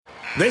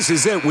This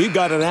is it. We've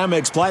got an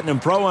Amex Platinum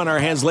Pro on our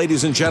hands,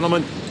 ladies and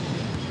gentlemen.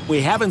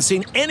 We haven't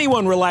seen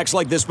anyone relax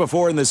like this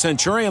before in the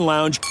Centurion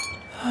Lounge.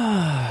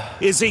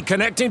 Is he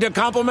connecting to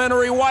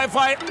complimentary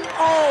Wi-Fi?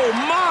 Oh,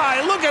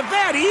 my. Look at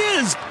that. He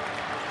is.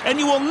 And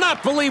you will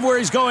not believe where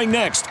he's going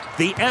next.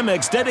 The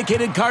Amex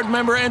dedicated card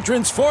member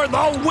entrance for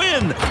the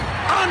win.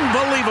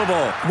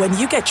 Unbelievable. When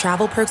you get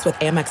travel perks with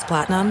Amex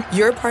Platinum,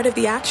 you're part of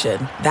the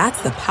action.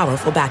 That's the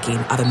powerful backing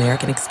of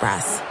American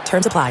Express.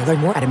 Terms apply. Learn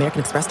more at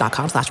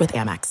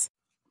americanexpress.com/withAmex.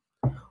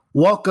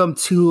 Welcome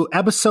to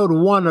episode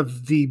 1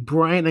 of the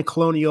Bryant and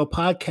Colonial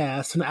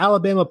podcast, an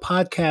Alabama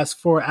podcast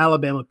for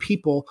Alabama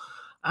people.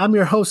 I'm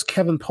your host,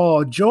 Kevin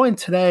Paul, joined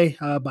today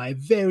by a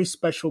very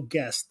special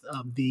guest.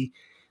 The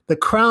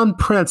crown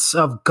prince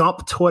of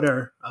Gump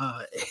Twitter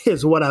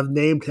is what I've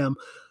named him.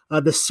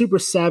 The super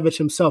savage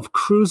himself,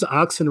 Cruz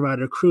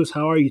Oxenrider. Cruz,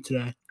 how are you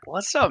today?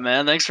 What's up,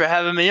 man? Thanks for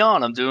having me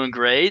on. I'm doing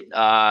great.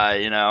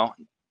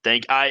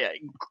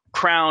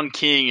 Crown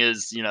King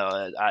is,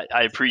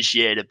 I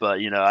appreciate it, but,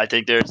 I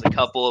think there's a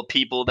couple of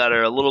people that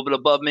are a little bit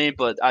above me,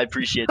 but I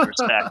appreciate the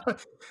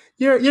respect.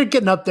 You're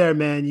getting up there,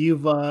 man.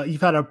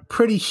 You've had a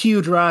pretty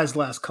huge rise the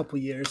last couple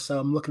of years, so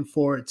I'm looking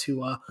forward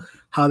to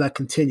how that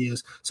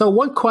continues. So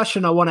one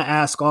question I want to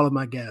ask all of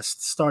my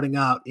guests starting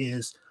out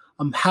is,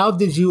 how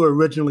did you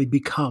originally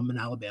become an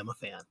Alabama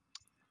fan?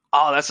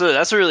 Oh, that's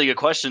a really good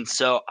question.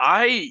 So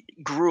I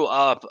grew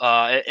up,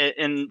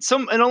 and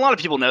a lot of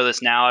people know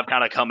this now. I've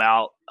kind of come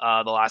out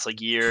the last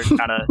year,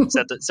 kind of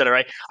set it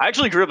right. I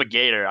actually grew up a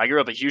Gator. I grew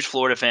up a huge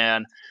Florida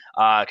fan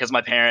because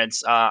my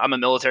parents. I'm a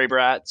military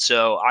brat,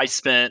 so I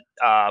spent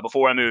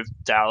before I moved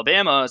to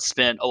Alabama,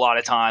 spent a lot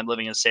of time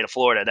living in the state of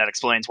Florida. That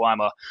explains why I'm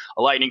a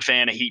Lightning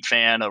fan, a Heat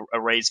fan, a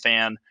Rays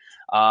fan.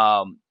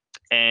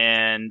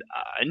 And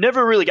I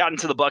never really got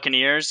into the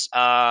Buccaneers.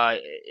 I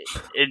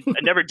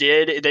never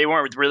did. They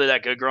weren't really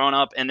that good growing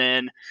up. And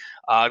then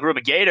I grew up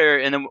a Gator,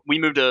 and then we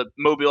moved to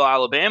Mobile,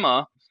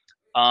 Alabama.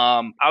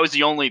 I was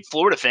the only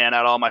Florida fan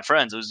out of all my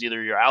friends. It was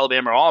either your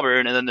Alabama or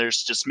Auburn, and then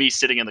there's just me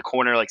sitting in the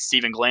corner like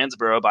Steven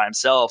Glansborough by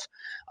himself.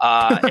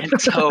 And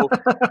so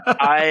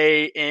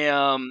I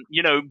am,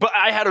 but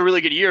I had a really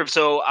good year.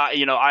 So,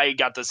 I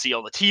got to see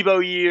all the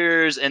Tebow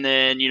years, and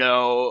then,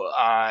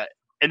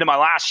 into my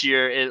last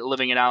year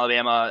living in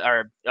Alabama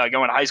or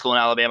going to high school in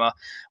Alabama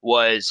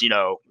was,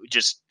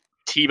 just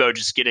Tebow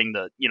just getting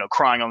the,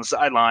 crying on the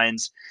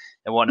sidelines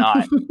and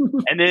whatnot.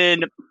 And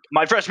then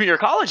my freshman year of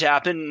college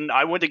happened, and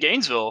I went to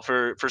Gainesville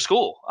for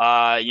school.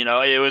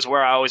 It was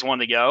where I always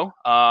wanted to go.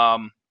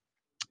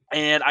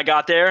 And I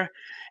got there,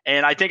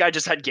 and I think I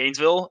just had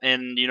Gainesville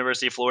and the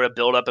University of Florida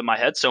built up in my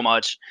head so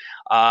much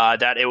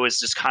that it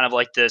was just kind of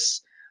like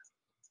this,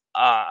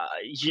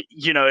 it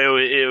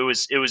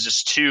was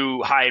just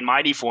too high and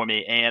mighty for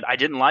me, and I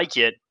didn't like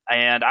it.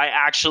 And I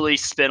actually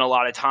spent a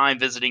lot of time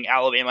visiting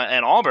Alabama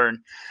and Auburn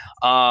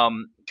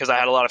because I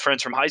had a lot of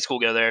friends from high school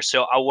go there.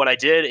 So what I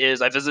did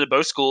is I visited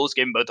both schools,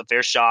 gave them both a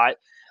fair shot,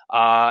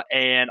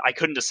 and I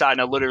couldn't decide,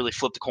 and I literally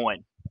flipped a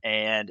coin.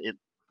 And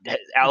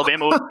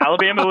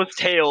Alabama was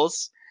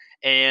tails,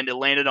 and it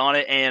landed on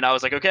it, and I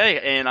was like,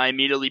 okay. And I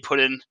immediately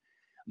put in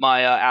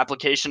my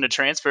application to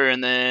transfer,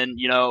 and then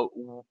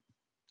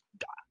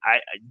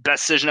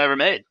best decision I ever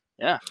made.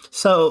 Yeah.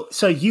 So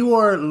you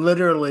were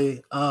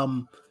literally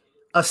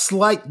a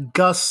slight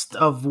gust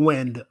of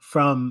wind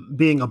from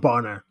being a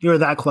Barner. You were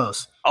that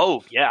close.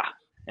 Oh yeah.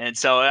 And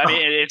so, I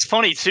mean, it's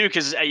funny too,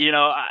 because,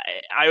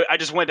 I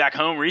just went back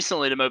home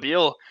recently to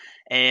Mobile,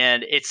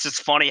 and it's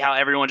just funny how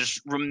everyone just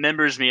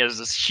remembers me as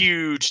this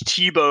huge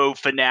Tebow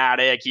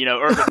fanatic.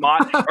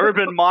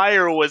 Urban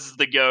Meyer was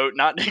the GOAT,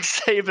 not Nick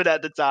Saban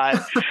at the time.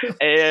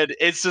 And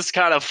it's just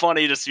kind of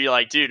funny to be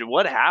like, dude,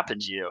 what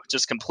happened to you?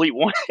 Just complete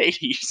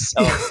 180.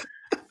 So.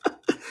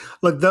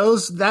 Look,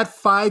 that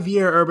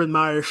 5-year Urban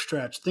Meyer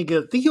stretch, I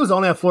think he was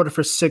only at Florida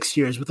for 6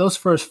 years, but those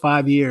first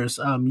 5 years,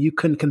 you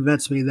couldn't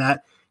convince me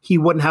that he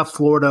wouldn't have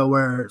Florida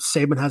where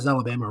Saban has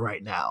Alabama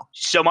right now.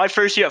 So my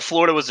first year at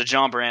Florida was the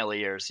John Brantley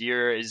years.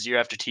 Year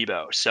after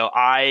Tebow. So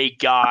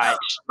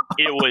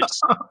it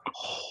was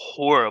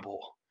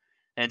horrible.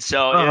 And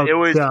so it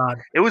was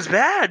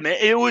bad, man.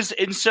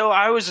 And so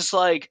I was just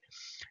like,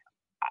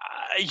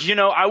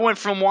 I went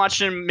from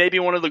watching maybe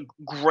one of the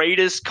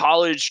greatest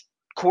college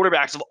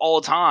quarterbacks of all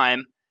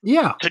time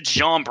to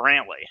John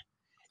Brantley.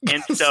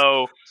 And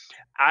so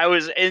I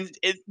was, and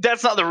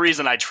that's not the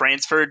reason I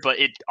transferred, but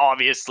it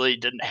obviously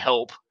didn't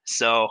help.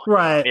 So,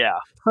 right. Yeah.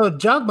 So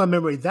jog my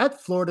memory,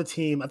 that Florida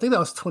team, I think that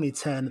was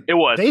 2010. It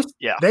was.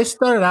 They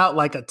started out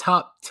like a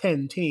top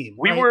 10 team.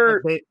 We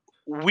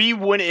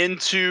went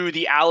into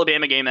the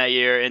Alabama game that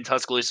year in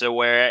Tuscaloosa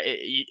where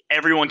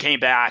everyone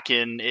came back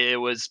and it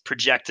was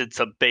projected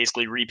to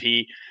basically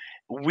repeat.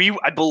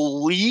 I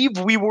believe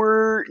we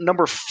were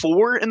number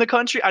 4 in the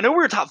country. I know we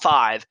were top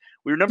 5.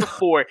 We were number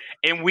 4,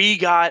 and we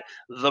got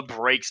the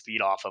brakes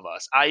beat off of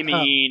us. I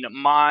mean,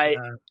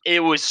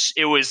 it was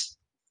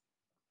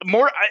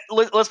more.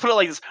 Let's put it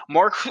like this: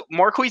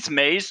 Marquise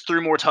Mays threw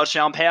more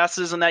touchdown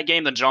passes in that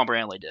game than John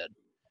Brantley did.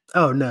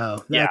 Oh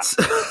no, that's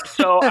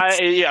So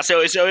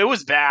so it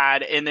was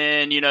bad, and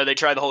then they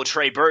tried the whole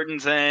Trey Burton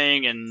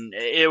thing, and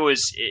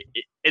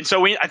and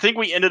so I think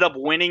we ended up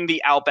winning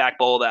the Outback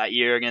Bowl that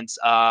year against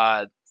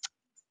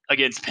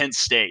Penn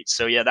State.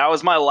 So yeah, that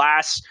was my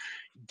last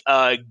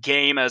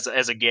game as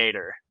a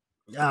Gator.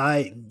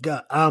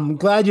 I'm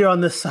glad you're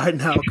on this side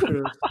now,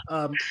 Cruz.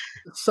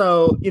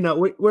 So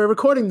we're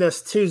recording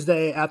this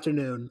Tuesday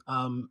afternoon,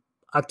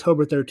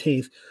 October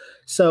 13th.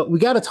 So we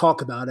got to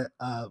talk about it.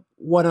 Not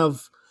one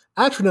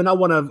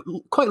of,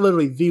 quite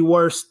literally the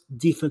worst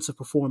defensive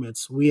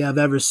performance we have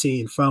ever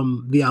seen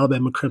from the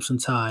Alabama Crimson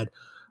Tide.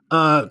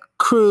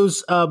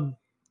 Cruz, I'm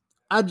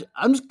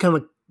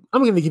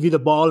going to give you the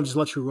ball and just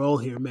let you roll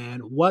here, man.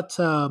 What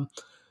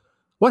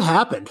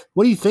happened?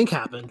 What do you think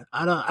happened?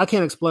 I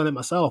can't explain it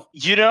myself.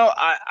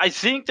 I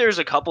think there's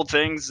a couple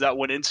things that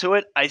went into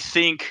it. I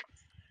think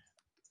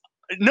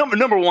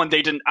number one,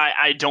 they didn't.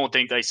 I don't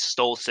think they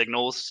stole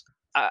signals.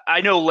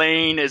 I know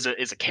Lane is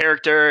a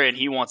character and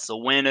he wants to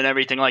win and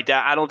everything like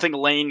that. I don't think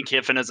Lane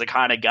Kiffin is the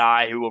kind of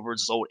guy who will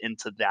result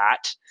into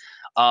that.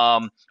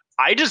 I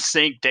just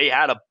think they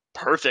had a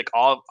perfect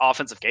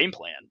offensive game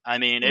plan. I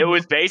mean, it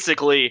was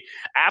basically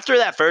after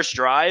that first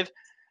drive,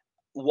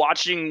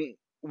 watching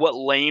what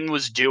Lane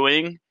was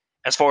doing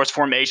as far as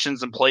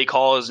formations and play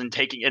calls and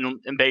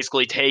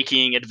basically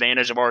taking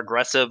advantage of our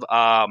aggressive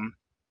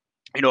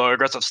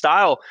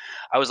style.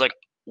 I was like,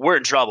 we're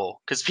in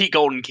trouble because Pete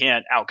Golden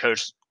can't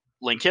outcoach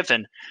Lane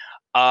Kiffin.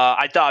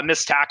 I thought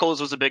missed tackles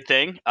was a big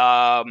thing.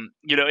 I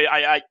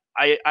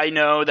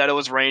know that it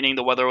was raining,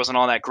 the weather wasn't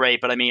all that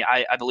great, but I mean,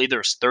 I believe there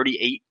was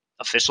 38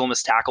 official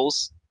missed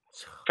tackles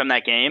from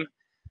that game.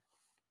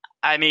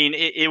 I mean,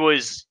 it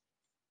was.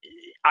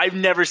 I've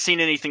never seen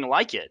anything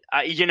like it.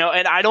 And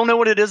I don't know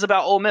what it is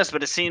about Ole Miss,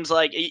 but it seems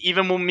like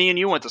even when me and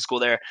you went to school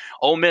there,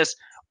 Ole Miss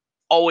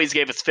always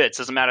gave us fits.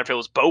 Doesn't matter if it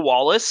was Bo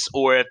Wallace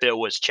or if it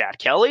was Chad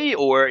Kelly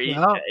or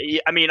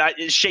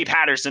Shea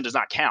Patterson does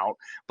not count,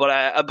 but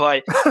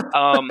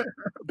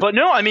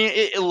no, I mean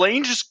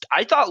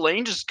I thought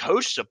Lane just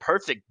coached a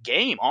perfect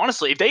game.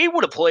 Honestly, if they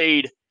would have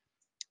played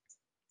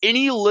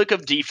any lick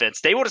of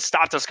defense, they would have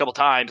stopped us a couple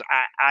times.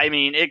 I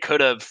mean, it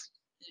could have.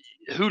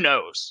 Who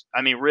knows?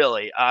 I mean,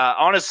 really,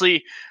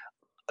 honestly,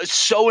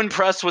 so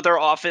impressed with their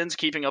offense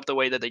keeping up the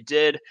way that they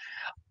did.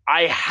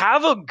 I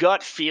have a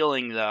gut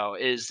feeling, though,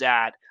 is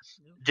that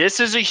this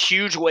is a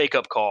huge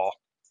wake-up call,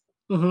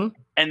 and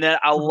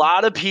that a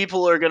lot of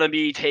people are going to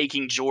be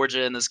taking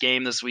Georgia in this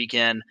game this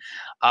weekend,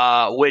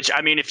 which,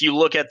 I mean, if you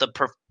look at the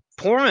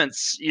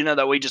performance,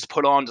 that we just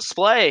put on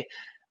display,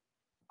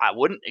 I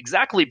wouldn't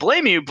exactly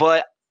blame you,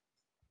 but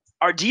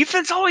our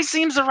defense always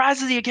seems to rise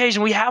to the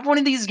occasion. We have one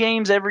of these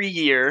games every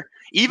year.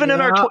 Even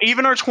our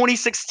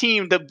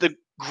 2016, the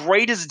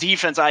greatest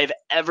defense I've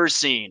ever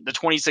seen, the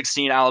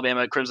 2016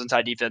 Alabama Crimson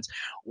Tide defense,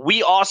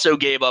 we also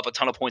gave up a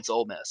ton of points to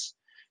Ole Miss.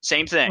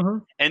 Same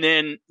thing. And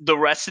then the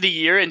rest of the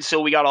year,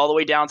 until we got all the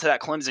way down to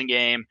that Clemson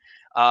game,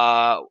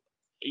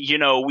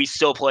 we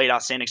still played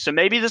outstanding. So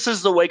maybe this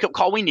is the wake-up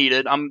call we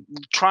needed. I'm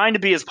trying to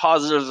be as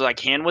positive as I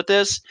can with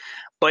this,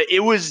 but it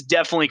was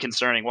definitely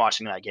concerning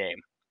watching that game.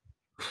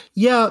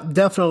 Yeah,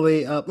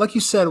 definitely. Like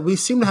you said, we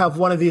seem to have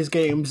one of these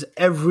games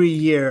every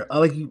year.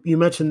 Like you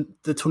mentioned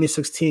the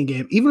 2016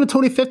 game. Even in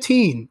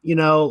 2015,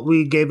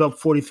 we gave up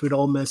 43 to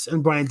Ole Miss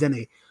and Bryant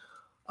Denny.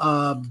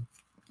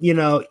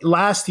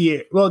 Last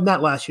year, well,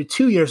 not last year,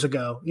 2 years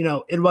ago,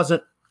 it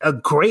wasn't a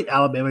great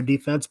Alabama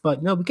defense,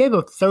 but, we gave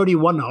up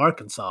 31 to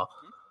Arkansas.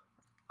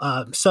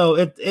 So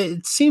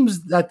it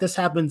seems that this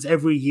happens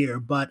every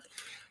year, but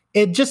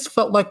it just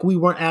felt like we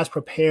weren't as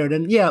prepared.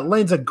 And yeah,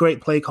 Lane's a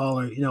great play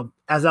caller.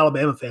 As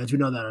Alabama fans, we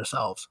know that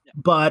ourselves. Yeah.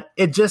 But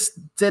it just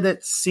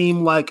didn't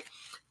seem like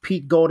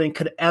Pete Golden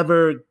could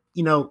ever,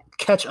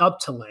 catch up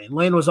to Lane.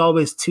 Lane was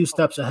always 2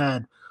 steps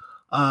ahead.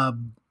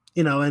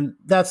 And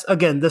that's,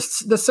 again, the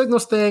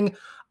signals thing.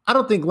 I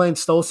don't think Lane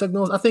stole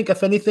signals. I think,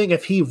 if anything,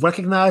 if he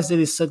recognized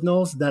any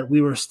signals that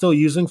we were still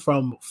using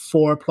from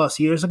 4+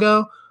 years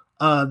ago,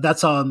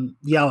 that's on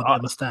the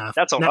Alabama staff.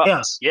 That's on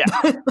us. Yeah.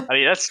 I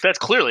mean, that's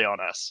clearly on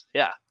us.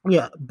 Yeah.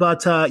 Yeah.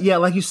 But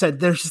like you said,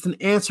 there's just an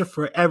answer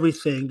for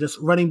everything. Just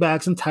running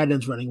backs and tight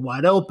ends running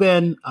wide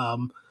open.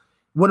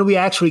 When we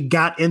actually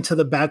got into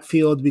the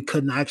backfield, we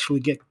couldn't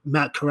actually get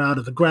Matt Corral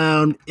to the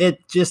ground.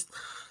 It just,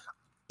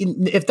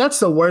 if that's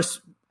the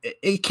worst,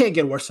 it can't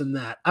get worse than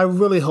that. I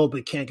really hope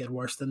it can't get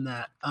worse than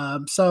that.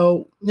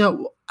 So,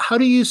 how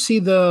do you see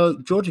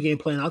the Georgia game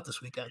playing out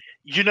this weekend?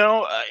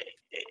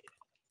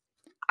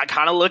 I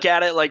kind of look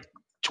at it like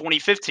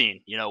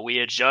 2015. We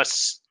had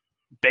just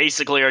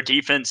basically our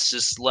defense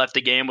just left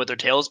the game with their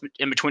tails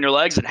in between their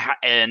legs,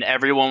 and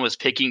everyone was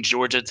picking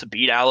Georgia to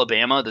beat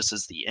Alabama. This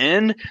is the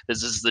end.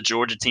 This is the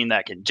Georgia team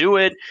that can do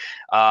it.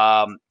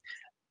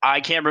 I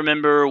can't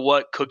remember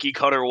what cookie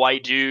cutter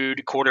white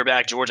dude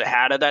quarterback Georgia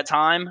had at that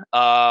time.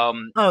 That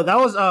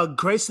was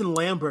Grayson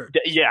Lambert.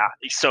 Yeah.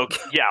 So,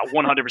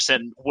 100%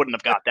 wouldn't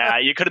have got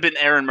that. You could have been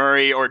Aaron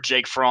Murray or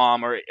Jake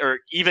Fromm or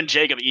even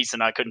Jacob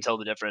Eason. I couldn't tell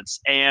the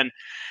difference. And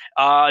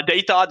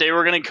they thought they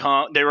were going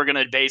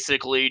to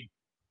basically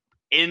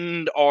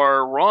end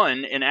our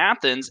run in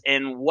Athens.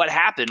 And what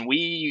happened?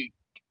 We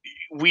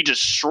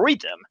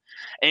destroyed them.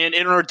 And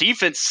our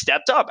defense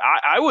stepped up.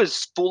 I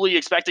was fully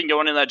expecting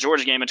going into that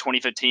Georgia game in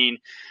 2015,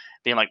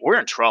 being like, we're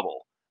in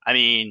trouble. I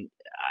mean,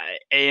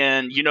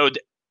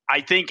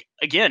 I think,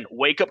 again,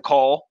 wake-up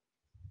call,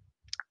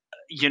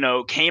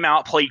 came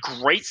out, played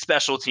great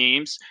special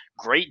teams,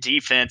 great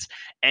defense,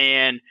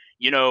 and,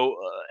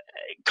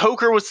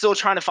 Coker was still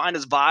trying to find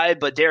his vibe,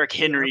 but Derrick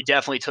Henry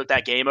definitely took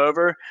that game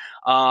over.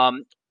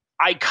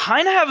 I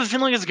kind of have a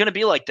feeling it's going to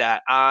be like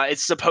that.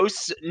 It's not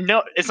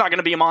going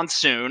to be a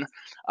monsoon,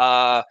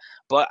 but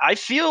I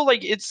feel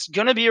like it's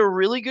going to be a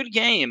really good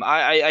game.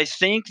 I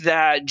think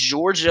that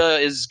Georgia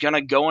is going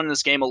to go in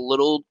this game a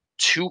little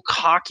too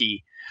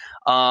cocky.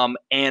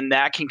 And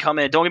that can come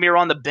in. Don't get me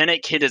wrong, the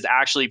Bennett kid has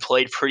actually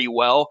played pretty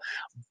well,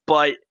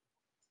 but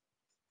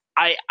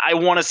I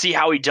want to see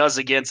how he does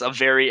against a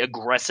very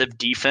aggressive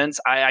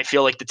defense. I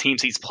feel like the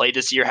teams he's played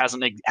this year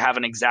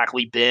haven't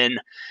exactly been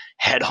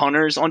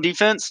headhunters on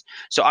defense,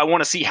 so I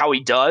want to see how he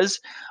does.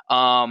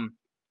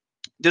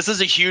 This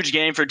is a huge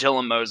game for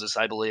Dylan Moses,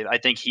 I believe. I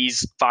think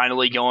he's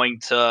finally going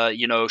to,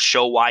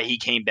 show why he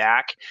came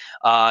back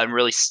and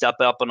really step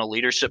up in a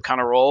leadership kind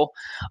of role.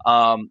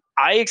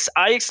 I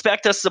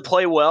expect us to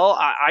play well.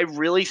 I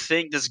really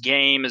think this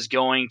game is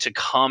going to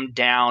come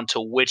down to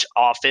which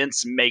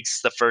offense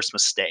makes the first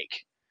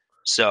mistake.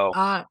 So,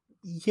 I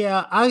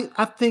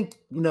think,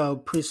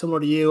 pretty similar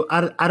to you.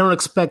 I don't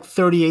expect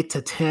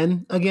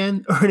 38-10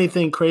 again or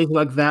anything crazy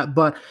like that,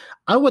 but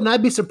I would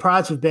not be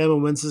surprised if Bama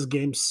wins this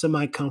game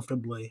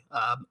semi-comfortably.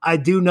 I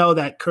do know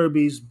that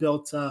Kirby's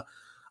built a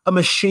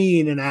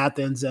machine in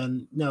Athens,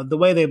 and the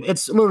way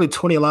it's literally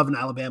 2011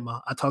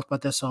 Alabama. I talked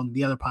about this on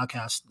the other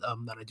podcast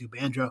that I do,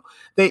 Bandro.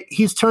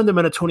 He's turned them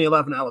into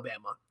 2011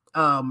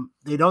 Alabama.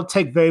 They don't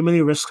take very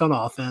many risks on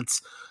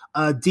offense.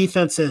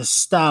 Defense is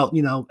stout,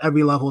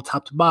 every level,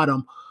 top to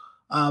bottom.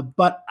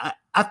 But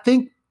I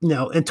think, in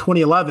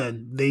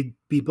 2011, they'd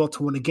be built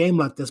to win a game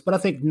like this. But I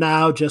think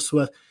now, just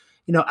with,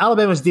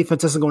 Alabama's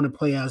defense isn't going to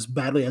play as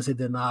badly as they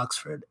did in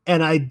Oxford.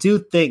 And I do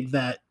think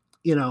that,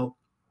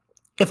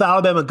 if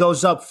Alabama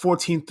goes up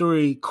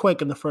 14-3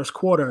 quick in the first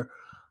quarter,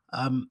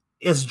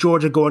 is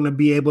Georgia going to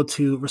be able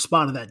to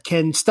respond to that?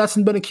 Can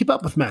Stetson Bennett keep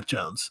up with Mac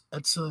Jones? I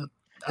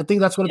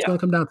think that's what it's going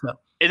to come down to.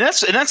 And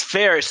that's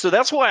fair. So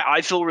that's why I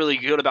feel really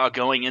good about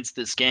going into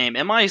this game.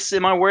 Am I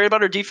worried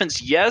about our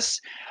defense? Yes.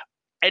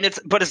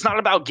 But it's not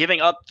about giving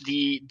up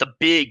the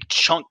big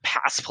chunk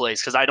pass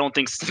plays, because I don't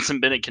think Stetson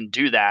Bennett can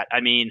do that. I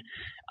mean,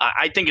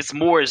 I think it's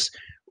more as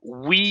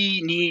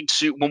we need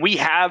to, when we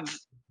have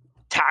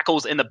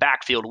tackles in the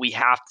backfield, we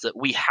have to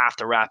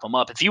wrap them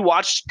up. If you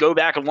go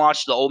back and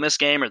watch the Ole Miss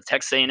game or the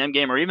Texas A&M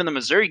game or even the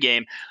Missouri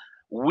game,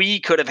 we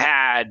could have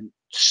had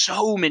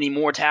so many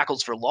more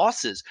tackles for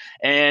losses,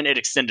 and it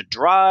extended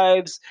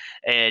drives,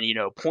 and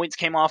points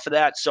came off of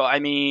that. So I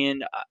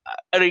mean,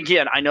 and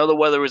again, I know the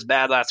weather was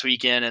bad last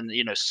weekend and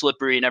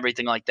slippery and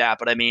everything like that,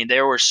 but I mean,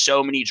 there were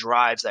so many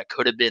drives that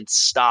could have been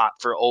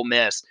stopped for Ole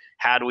Miss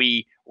had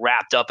we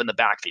wrapped up in the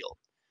backfield.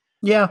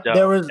 Yeah, so,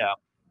 there was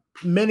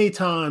many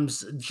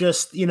times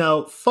just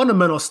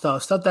fundamental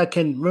stuff that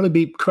can really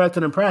be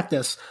corrected in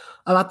practice.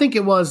 I think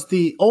it was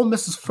the Ole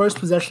Miss's first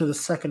possession of the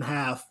second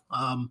half.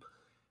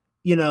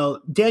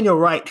 Daniel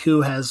Wright,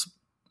 who has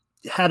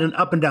had an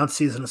up and down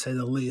season to say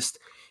the least,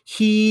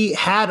 he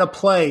had a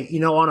play,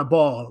 on a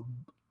ball,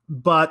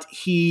 but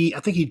I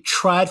think he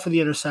tried for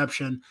the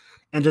interception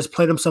and just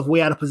played himself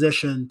way out of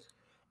position.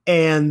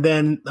 And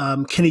then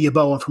Kenny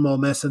Yeboah from Ole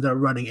Miss ended up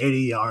running 80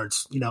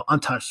 yards,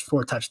 untouched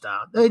for a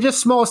touchdown.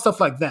 Just small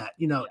stuff like that,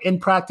 in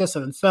practice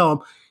and in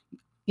film.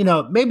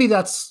 Maybe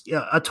that's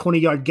a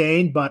 20-yard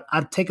gain, but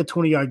I'd take a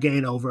 20-yard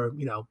gain over,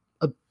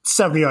 a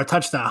 70-yard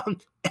touchdown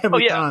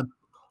every time.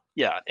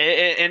 Yeah,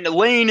 and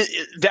Lane,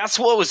 that's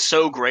what was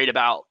so great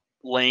about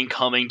Lane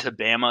coming to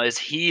Bama, is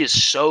he is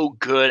so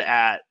good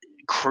at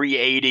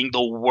creating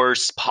the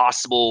worst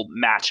possible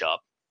matchup.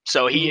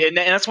 So and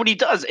that's what he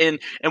does. And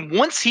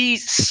once he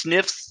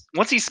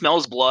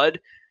smells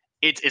blood,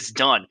 it's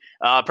done.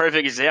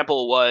 Perfect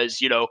example was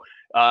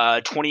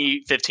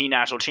 2015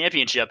 national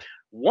championship.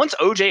 Once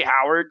OJ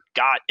Howard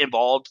got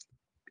involved,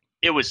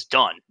 it was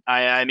done.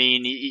 I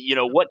mean,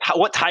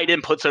 what tight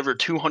end puts over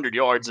 200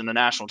 yards in the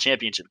national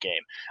championship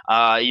game?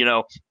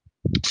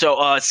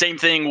 So same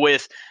thing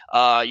with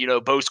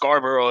Bo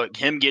Scarborough,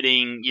 him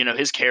getting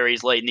his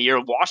carries late in the year.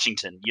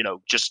 Washington,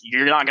 just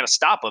you're not going to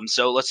stop him,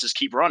 so let's just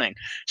keep running.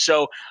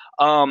 So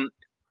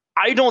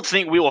I don't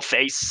think we will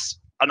face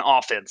an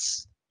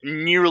offense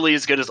nearly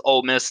as good as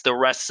Ole Miss the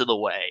rest of the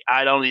way.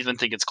 I don't even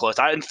think it's close.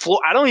 I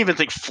don't even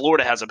think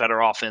Florida has a better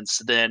offense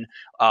than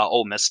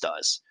Ole Miss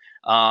does.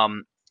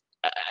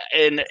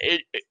 And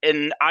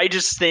I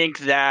just think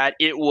that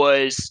it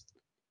was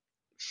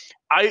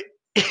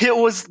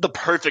the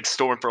perfect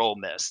storm for Ole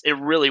Miss. It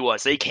really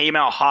was. They came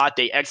out hot.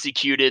 They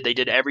executed. They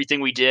did everything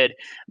we did.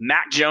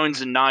 Mac Jones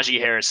and Najee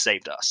Harris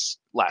saved us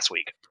last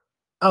week.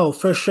 Oh,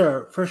 for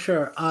sure. For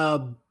sure.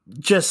 I'm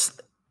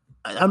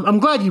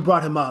glad you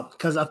brought him up,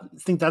 because I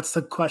think that's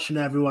the question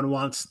everyone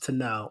wants to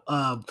know.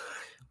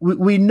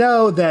 we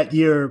know that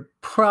you're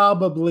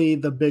probably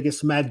the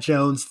biggest Mac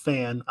Jones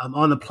fan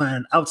on the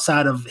planet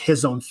outside of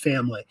his own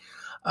family.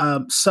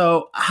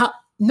 So,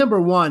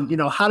 number one,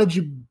 how did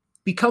you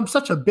become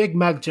such a big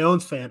Mac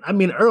Jones fan? I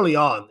mean, early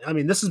on. I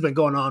mean, this has been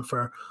going on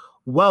for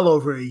well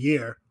over a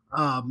year,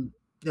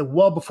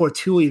 well before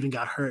Tua even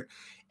got hurt.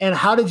 And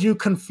how did you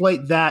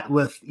conflate that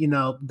with,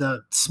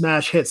 the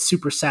smash hit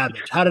Super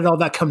Savage? How did all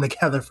that come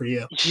together for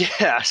you?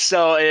 Yeah.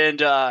 So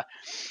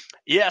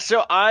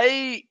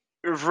I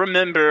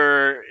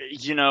remember,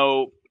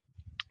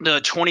 the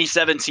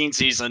 2017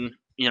 season.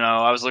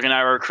 I was looking at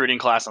our recruiting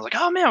class. And I was like,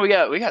 oh man, we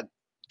got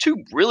two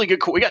really good.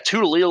 We got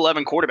two Elite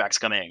 11 quarterbacks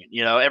coming.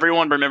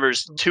 Everyone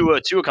remembers Tua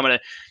coming in.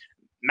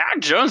 Mac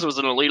Jones was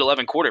an Elite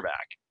 11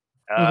 quarterback.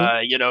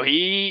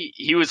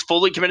 He was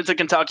fully committed to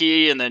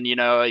Kentucky, and then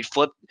he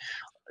flipped.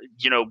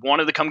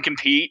 Wanted to come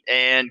compete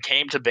and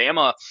came to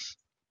Bama.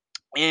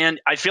 And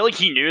I feel like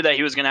he knew that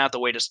he was going to have to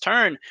wait his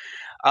turn.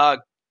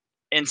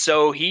 And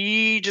so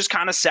he just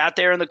kind of sat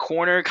there in the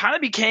corner, kind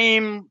of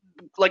became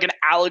like an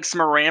Alex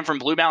Moran from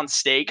Blue Mountain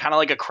State, kind of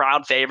like a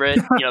crowd favorite,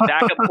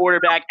 backup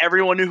quarterback.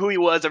 Everyone knew who he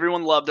was.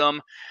 Everyone loved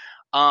him.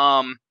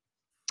 And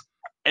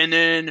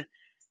then,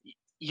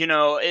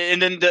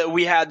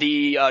 we had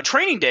the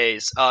Training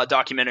Days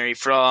documentary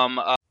from.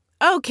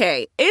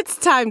 Okay, it's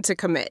time to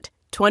commit.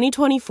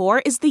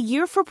 2024 is the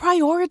year for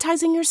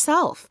prioritizing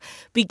yourself.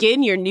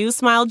 Begin your new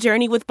smile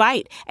journey with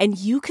Byte, and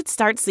you could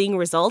start seeing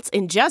results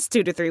in just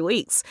 2 to 3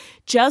 weeks.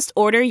 Just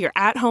order your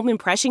at-home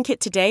impression kit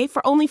today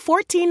for only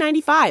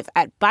 $14.95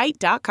 at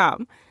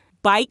Byte.com.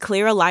 Byte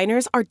Clear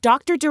aligners are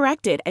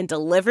doctor-directed and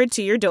delivered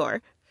to your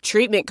door.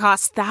 Treatment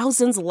costs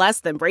thousands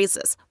less than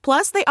braces.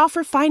 Plus, they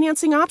offer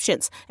financing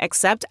options,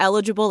 accept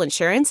eligible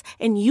insurance,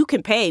 and you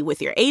can pay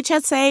with your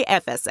HSA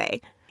FSA.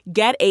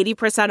 Get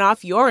 80%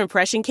 off your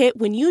impression kit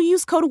when you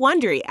use code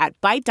WONDERY at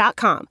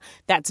Byte.com.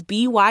 That's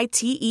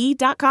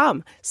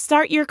BYTE.com.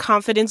 Start your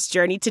confidence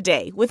journey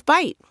today with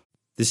Byte.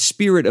 The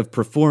spirit of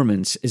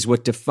performance is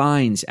what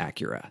defines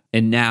Acura.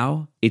 And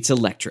now, it's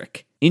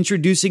electric.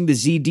 Introducing the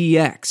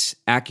ZDX,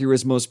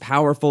 Acura's most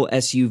powerful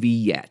SUV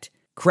yet.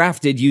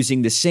 Crafted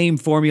using the same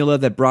formula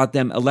that brought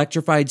them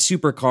electrified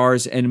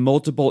supercars and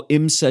multiple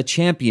IMSA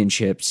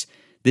championships,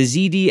 the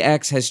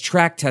ZDX has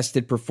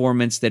track-tested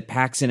performance that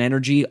packs an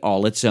energy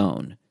all its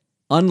own.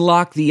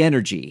 Unlock the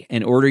energy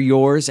and order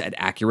yours at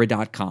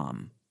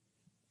Acura.com.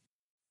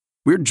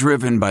 We're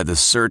driven by the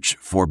search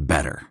for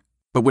better.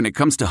 But when it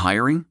comes to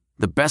hiring,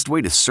 the best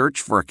way to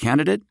search for a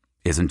candidate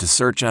isn't to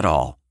search at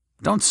all.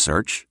 Don't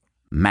search.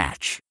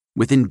 Match.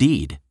 With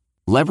Indeed.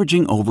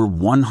 Leveraging over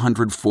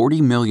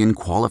 140 million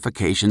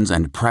qualifications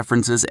and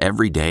preferences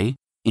every day,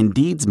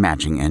 Indeed's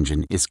matching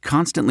engine is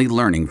constantly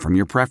learning from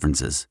your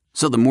preferences.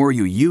 So the more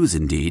you use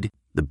Indeed,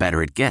 the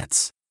better it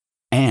gets.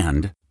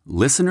 And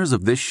listeners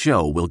of this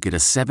show will get a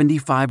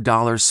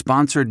 $75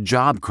 sponsored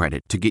job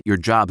credit to get your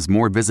jobs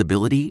more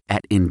visibility at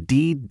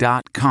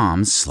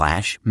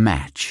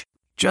Indeed.com/match.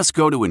 Just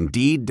go to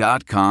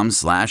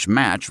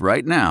Indeed.com/match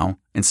right now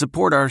and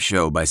support our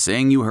show by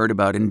saying you heard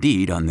about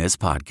Indeed on this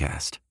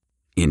podcast.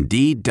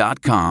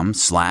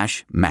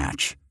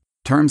 Indeed.com/match.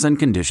 Terms and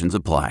conditions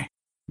apply.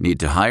 Need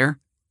to hire?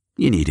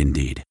 You need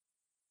Indeed.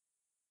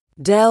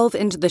 Delve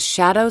into the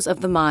shadows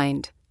of the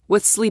mind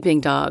with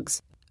Sleeping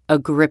Dogs, a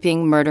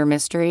gripping murder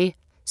mystery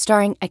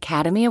starring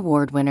Academy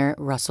Award winner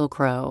Russell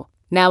Crowe.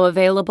 Now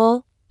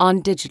available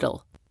on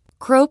digital.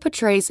 Crowe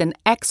portrays an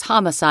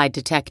ex-homicide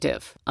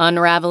detective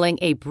unraveling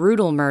a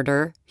brutal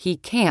murder he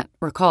can't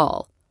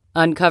recall.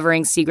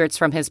 Uncovering secrets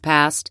from his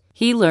past,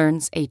 he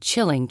learns a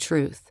chilling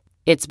truth.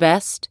 It's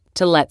best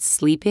to let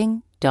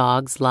sleeping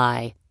dogs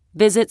lie.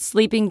 Visit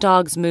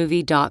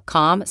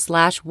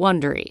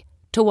sleepingdogsmovie.com/Wondery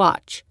to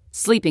watch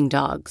Sleeping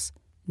Dogs,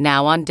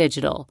 now on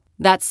digital.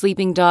 That's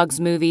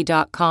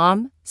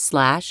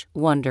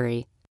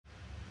sleepingdogsmovie.com/Wondery.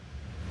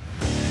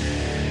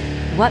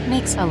 What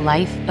makes a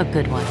life a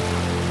good one?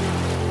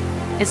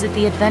 Is it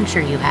the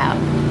adventure you have?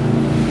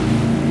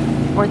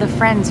 Or the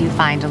friends you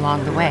find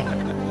along the way?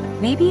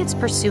 Maybe it's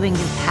pursuing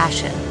your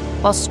passion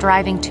while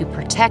striving to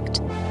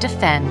protect,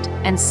 defend,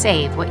 and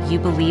save what you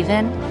believe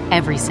in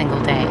every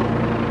single day.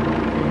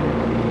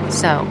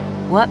 So,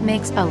 what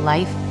makes a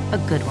life a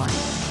good one?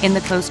 In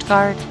the Coast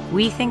Guard,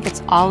 we think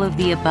it's all of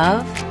the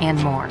above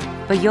and more,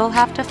 but you'll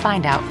have to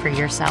find out for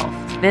yourself.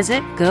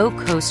 Visit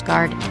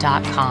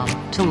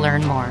gocoastguard.com to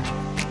learn more.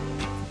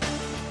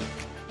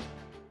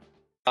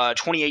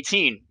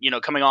 2018,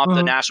 coming off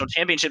the national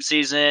championship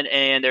season,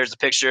 and there's a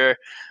picture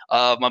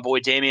of my boy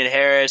Damian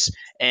Harris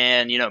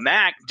and,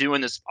 Mac doing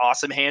this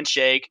awesome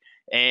handshake,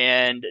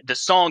 and the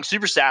song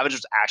Super Savage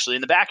was actually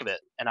in the back of it.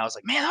 And I was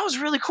like, man, that was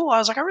really cool. I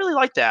was like, I really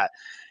like that.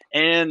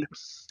 And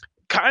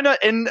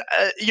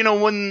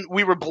when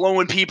we were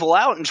blowing people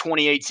out in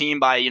 2018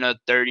 by,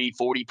 30,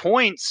 40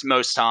 points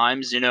most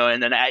times,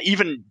 and then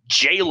even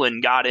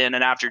Jalen got in,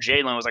 and after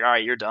Jalen was like, all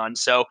right, you're done.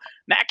 So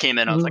Matt came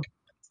in. I was like,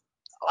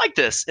 I like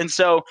this. And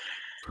so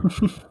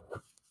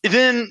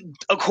then,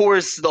 of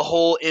course, the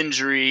whole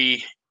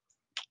injury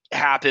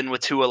happened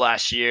with Tua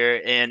last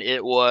year, and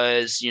it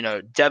was,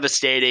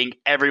 devastating.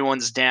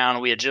 Everyone's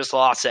down. We had just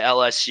lost to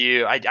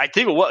LSU. I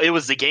think it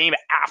was the game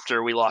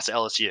after we lost to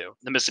LSU,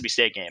 the Mississippi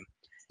State game.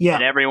 Yeah.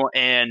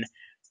 And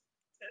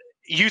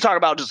you talk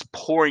about just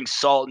pouring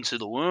salt into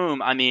the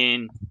wound. I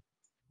mean,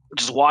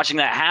 just watching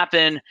that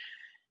happen,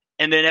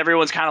 and then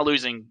everyone's kind of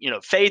losing,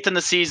 faith in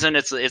the season.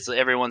 It's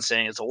everyone's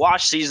saying it's a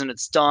wash season.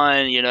 It's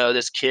done.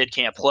 This kid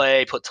can't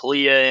play. Put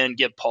Talia in.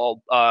 Give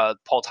Paul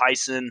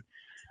Tyson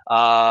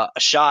a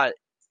shot.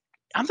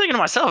 I'm thinking to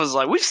myself, I was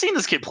like, we've seen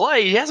this kid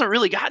play. He hasn't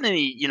really gotten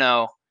any,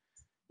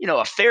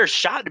 a fair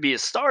shot to be a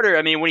starter.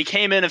 I mean, when he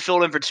came in and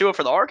filled in for Tua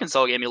for the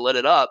Arkansas game, he lit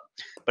it up.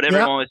 But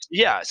everyone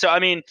was, So, I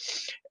mean,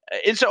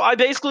 and so I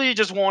basically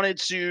just wanted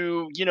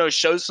to,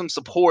 show some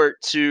support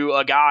to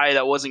a guy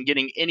that wasn't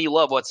getting any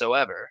love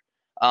whatsoever.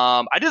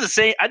 I did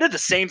the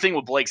same thing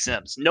with Blake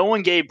Sims. No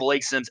one gave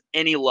Blake Sims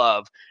any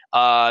love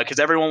because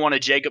everyone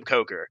wanted Jacob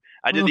Coker.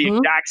 I did the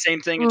exact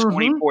same thing in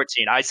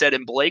 2014. I said,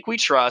 in Blake we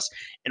trust.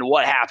 And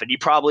what happened? He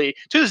probably,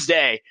 to this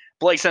day,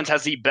 Blake Sims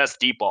has the best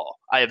deep ball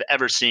I have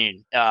ever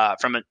seen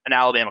from an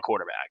Alabama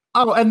quarterback.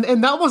 Oh,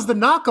 and that was the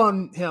knock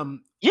on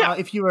him. Yeah.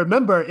 If you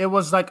remember, it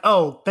was like,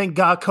 oh, thank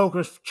God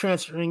Coker's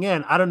transferring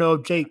in. I don't know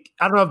if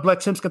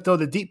Blake Sims could throw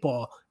the deep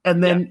ball.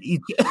 And then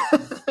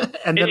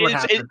and then what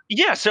happened?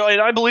 So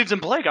I believed in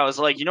Blake. I was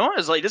like, you know what? I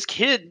was like, this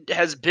kid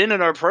has been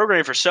in our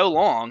program for so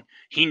long.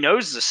 He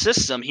knows the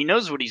system. He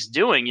knows what he's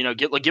doing.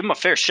 Give him a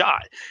fair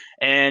shot.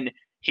 And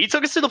he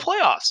took us to the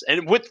playoffs.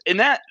 And in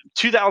that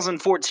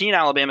 2014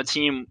 Alabama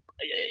team,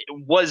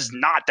 it was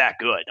not that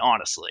good,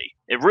 honestly.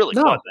 It really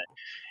wasn't.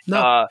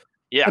 No.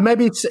 Yeah. And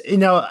maybe it's,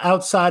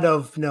 outside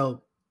of, the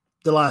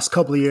last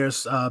couple of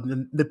years,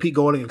 the Pete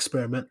Golding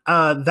experiment,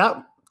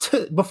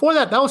 before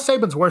that was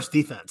Saban's worst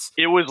defense.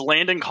 It was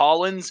Landon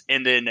Collins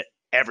and then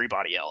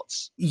everybody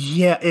else.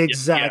 Yeah,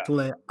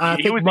 exactly. Yeah.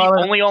 He was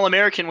the only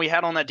All-American we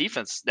had on that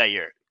defense that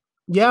year.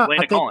 Yeah,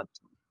 Landon Collins.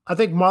 I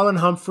think Marlon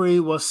Humphrey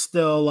was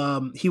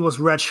still he was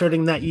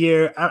redshirting that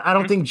year. I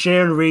don't think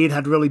Jaron Reed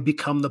had really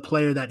become the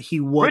player that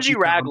he would. Reggie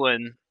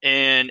Ragland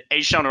and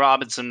A'Shawn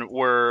Robinson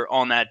were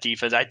on that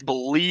defense. I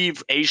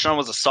believe A'Shawn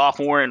was a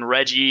sophomore and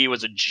Reggie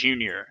was a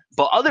junior.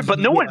 But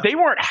they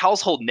weren't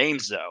household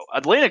names though.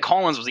 Landon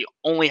Collins was the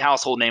only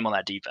household name on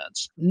that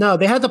defense. No,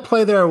 they had to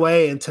play their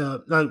way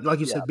into, like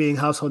you said, being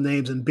household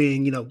names and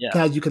being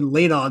guys you can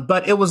lean on.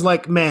 But it was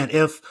like, man,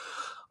 if.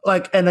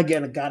 And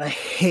again, God, I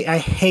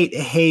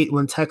hate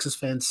when Texas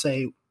fans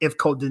say if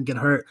Colt didn't get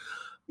hurt,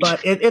 but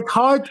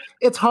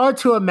it's hard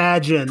to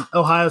imagine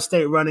Ohio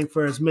State running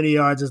for as many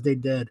yards as they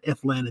did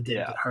if Landon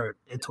didn't get hurt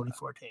in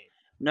 2014.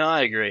 No,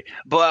 I agree.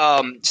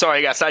 But sorry,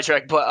 I got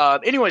sidetracked.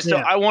 But anyways, so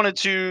I wanted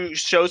to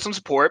show some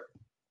support.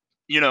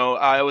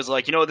 I was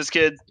like, this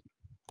kid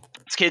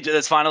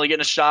that's finally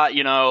getting a shot.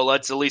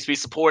 Let's at least be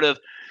supportive.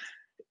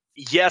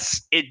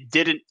 Yes, it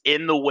didn't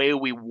end the way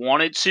we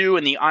wanted to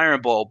in the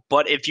Iron Bowl,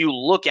 but if you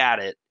look at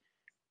it,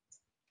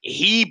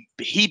 he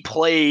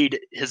played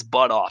his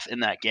butt off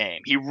in that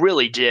game. He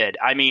really did.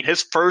 I mean,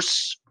 his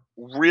first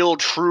real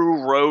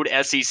true road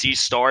SEC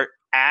start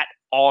at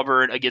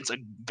Auburn against a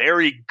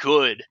very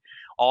good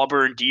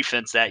Auburn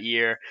defense that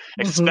year,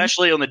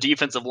 especially on the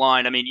defensive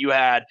line. I mean, you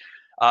had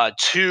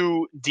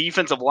two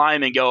defensive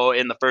linemen go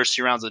in the first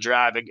 2 rounds of the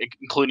draft,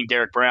 including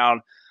Derek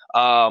Brown.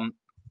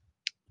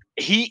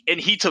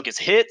 He took his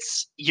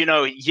hits.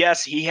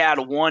 Yes, he had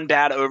one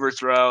bad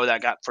overthrow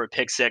that got for a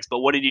pick six, but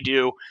what did he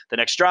do the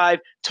next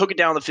drive? Took it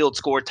down the field,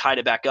 scored, tied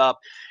it back up.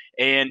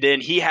 And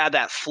then he had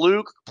that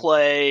fluke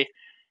play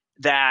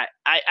that,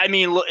 I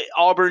mean, look,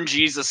 Auburn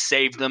Jesus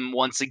saved them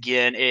once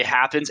again. It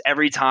happens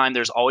every time.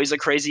 There's always a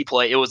crazy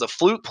play. It was a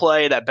fluke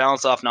play that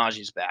bounced off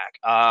Najee's back,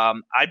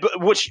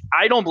 which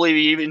I don't believe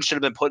he even should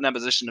have been put in that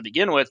position to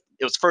begin with.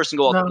 It was first and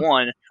goal at the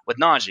 1 with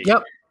Najee.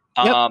 Yep.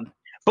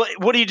 But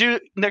what do you do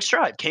next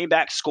drive? Came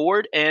back,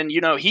 scored, and,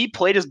 he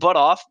played his butt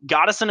off,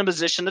 got us in a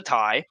position to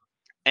tie,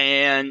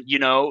 and,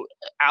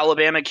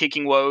 Alabama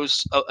kicking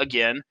woes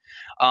again,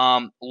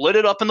 lit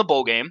it up in the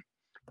bowl game,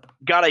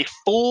 got a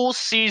full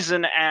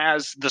season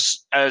as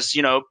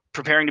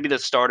preparing to be the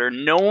starter.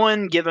 No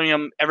one giving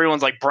him –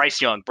 everyone's like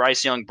Bryce Young.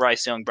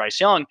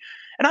 And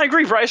I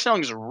agree, Bryce Young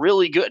is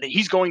really good.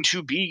 He's going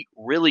to be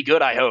really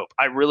good, I hope.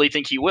 I really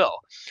think he will.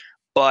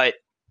 But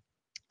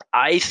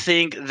I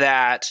think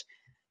that –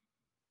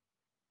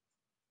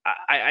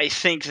 he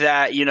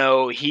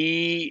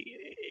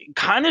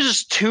kind of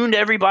just tuned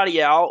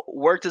everybody out,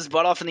 worked his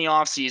butt off in the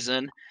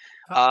offseason,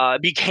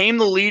 became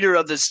the leader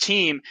of this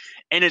team,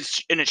 and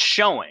it's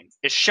showing.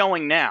 It's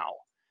showing now.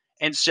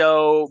 And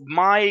so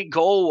my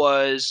goal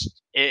was,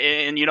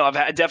 and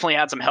I've definitely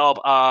had some help.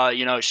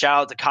 Shout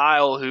out to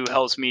Kyle, who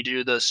helps me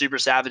do the Super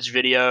Savage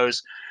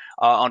videos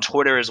on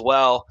Twitter as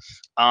well.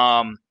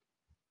 And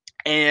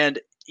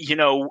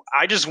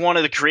I just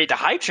wanted to create the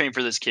hype train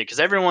for this kid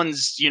because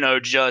everyone's,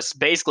 just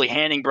basically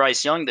handing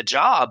Bryce Young the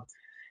job.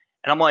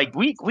 And I'm like,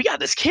 we got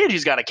this kid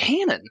who's got a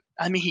cannon.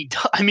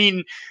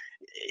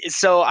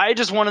 So I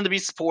just wanted to be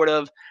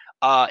supportive.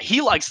 He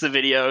likes the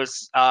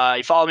videos.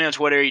 He followed me on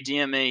Twitter. He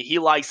DM'd me. He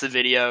likes the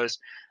videos.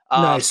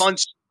 Nice.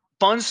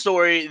 fun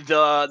story.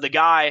 The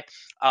guy,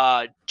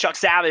 Chuck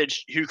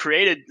Savage, who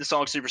created the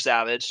song Super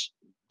Savage,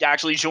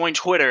 actually joined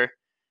Twitter,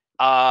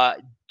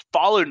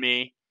 followed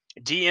me,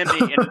 DM'd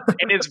me,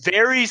 and it's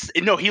very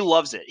no. He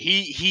loves it.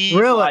 He's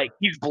Really? like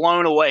he's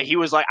blown away. He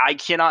was like, I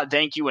cannot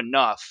thank you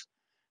enough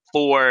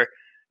for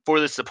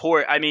the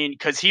support. I mean,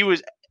 because he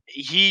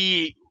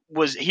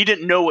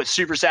didn't know what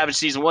Super Savage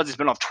season was. He's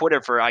been off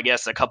Twitter for I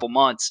guess a couple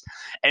months,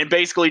 and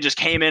basically just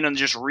came in and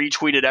just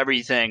retweeted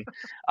everything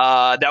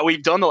that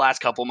we've done the last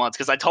couple months.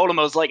 Because I told him,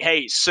 I was like,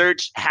 hey,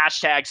 search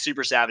hashtag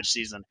Super Savage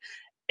season.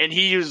 And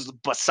he was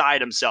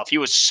beside himself. He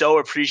was so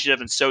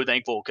appreciative and so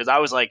thankful because I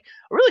was like,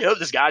 I really hope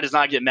this guy does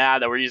not get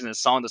mad that we're using this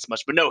song this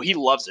much. But no, he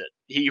loves it.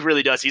 He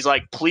really does. He's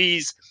like,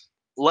 please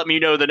let me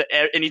know that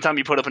anytime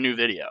you put up a new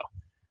video.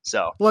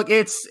 So look,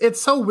 it's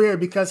so weird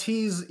because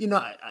he's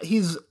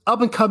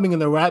up and coming in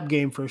the rap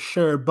game for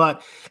sure,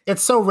 but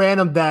it's so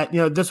random that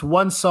this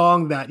one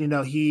song that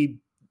he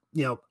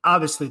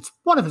obviously it's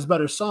one of his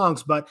better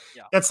songs, but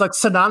it's like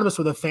synonymous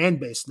with a fan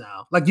base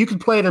now. Like you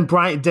could play it in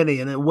Bryant Denny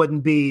and it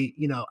wouldn't be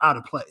out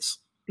of place.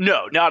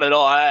 No, not at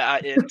all.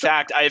 In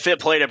fact, if it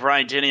played at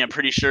Bryant Denny, I'm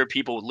pretty sure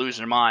people would lose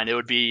their mind. It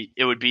would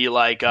be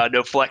like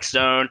No Flex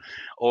Zone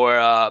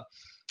or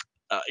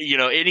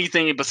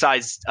anything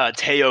besides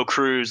Teo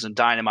Cruz and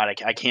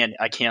Dynamite. I can't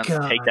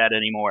take that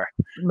anymore.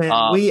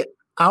 Man,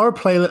 our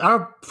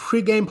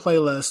pregame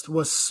playlist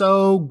was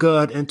so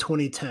good in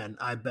 2010.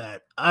 I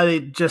bet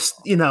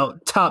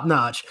top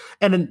notch,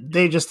 and then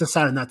they just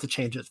decided not to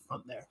change it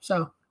from there.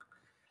 So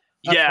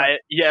yeah.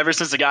 Ever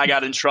since the guy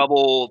got in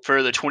trouble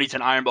for the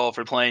 2010 Iron Bowl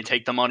for playing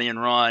 "Take the Money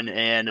and Run"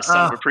 and "The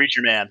Son of a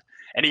Preacher Man,"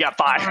 and he got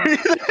fired.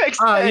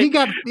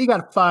 He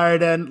got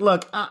fired, and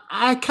look,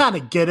 I kind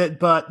of get it,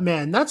 but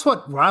man, that's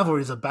what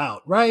rivalry is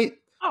about, right?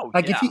 Oh,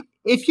 like yeah.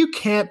 if you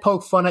can't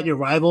poke fun at your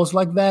rivals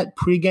like that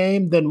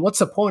pregame, then what's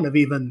the point of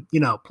even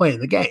playing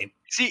the game?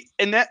 See,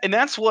 and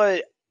that's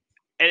what.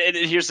 And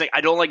here's the thing: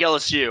 I don't like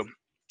LSU,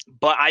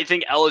 but I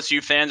think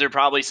LSU fans are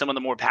probably some of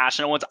the more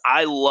passionate ones.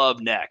 I love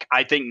Neck.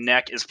 I think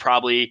Neck is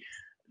probably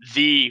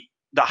the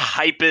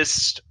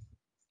hypest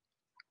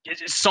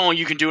song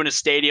you can do in a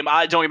stadium.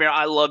 Don't get me wrong,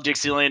 I love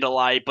Dixieland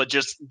Delight, but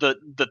just the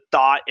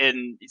thought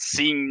in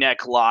seeing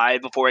Neck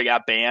live before he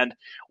got banned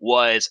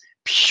was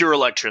pure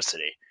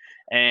electricity.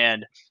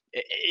 And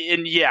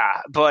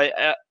yeah, but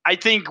I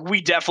think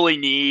we definitely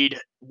need,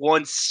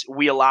 once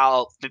we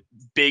allow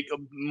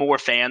more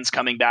fans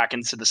coming back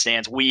into the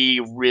stands, we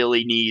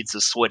really need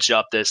to switch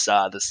up this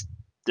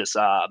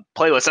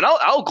playlist, and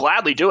I'll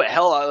gladly do it.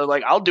 Hell,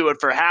 I'll do it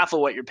for half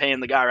of what you're paying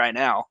the guy right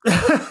now.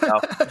 So.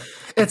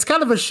 It's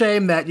kind of a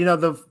shame that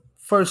the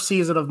first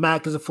season of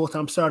Mac as a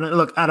full-time starter.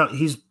 Look,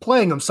 he's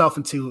playing himself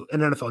into an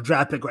NFL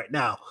draft pick right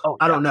now. Oh,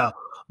 yeah. I don't know,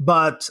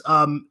 but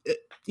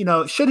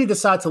should he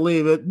decide to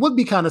leave, it would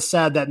be kind of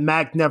sad that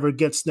Mac never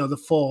gets the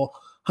full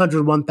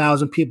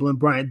 101,000 people in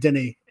Bryant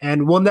Denny,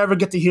 and we'll never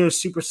get to hear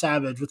Super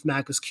Savage with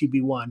Mac as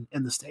QB1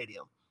 in the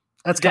stadium.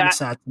 That's kind of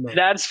sad to me.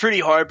 That's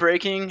pretty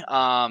heartbreaking.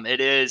 It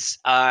is.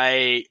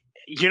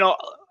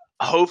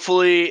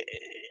 Hopefully,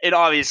 and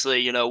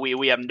obviously,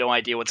 we have no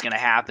idea what's going to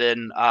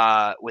happen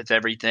with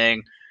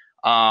everything.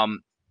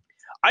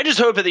 I just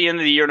hope at the end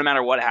of the year, no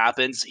matter what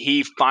happens,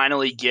 he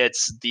finally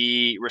gets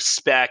the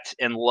respect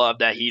and love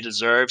that he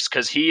deserves,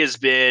 because he has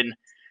been,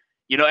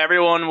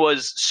 everyone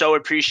was so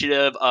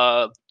appreciative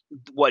of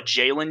what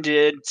Jalen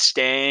did,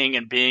 staying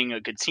and being a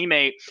good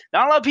teammate.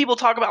 Not a lot of people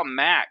talk about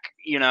Mac,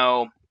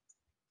 staying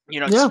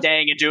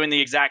and doing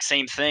the exact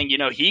same thing.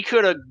 He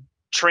could have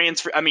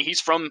transferred. I mean, he's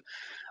from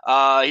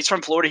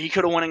Florida. He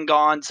could have went and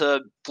gone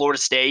to Florida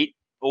State,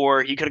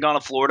 or he could have gone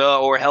to Florida,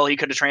 or hell, he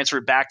could have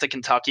transferred back to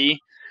Kentucky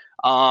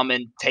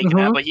and taken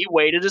that. But he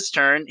waited his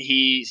turn.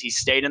 He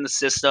stayed in the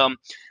system,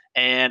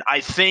 and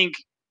I think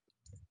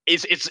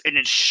it's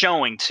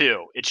showing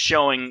too. It's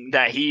showing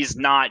that he's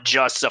not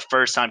just a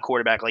first time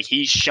quarterback. Like,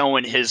 he's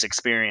showing his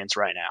experience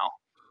right now.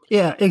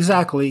 Yeah,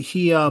 exactly.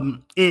 He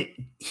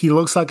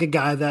looks like a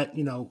guy that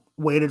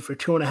waited for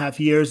 2.5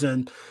 years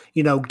and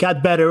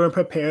got better and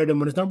prepared, and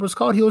when his number was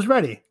called, he was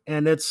ready.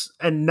 And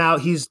now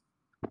he's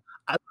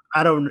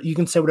I don't. You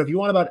can say whatever you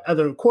want about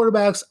other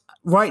quarterbacks.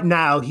 Right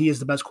now, he is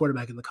the best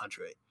quarterback in the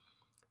country.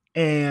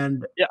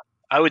 And yeah,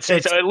 I would say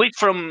so, at least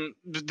from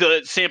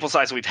the sample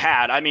size we've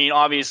had. I mean,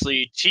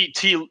 obviously,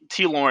 T.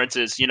 Lawrence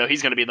is,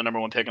 he's going to be the number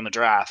one pick in the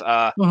draft.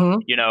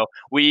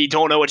 We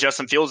don't know what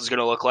Justin Fields is going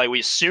to look like. We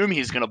assume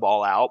he's going to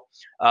ball out.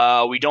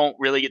 We don't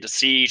really get to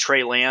see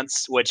Trey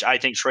Lance, which I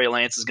think Trey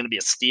Lance is going to be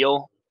a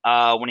steal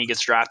when he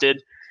gets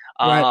drafted.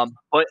 Right.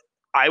 But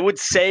I would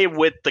say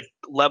with the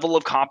level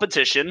of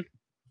competition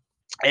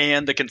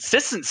and the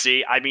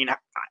consistency, I mean,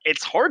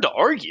 it's hard to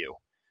argue.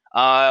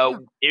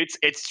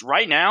 It's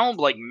right now,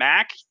 like,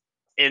 Mac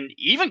and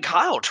even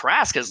Kyle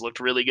Trask has looked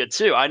really good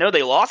too. I know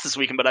they lost this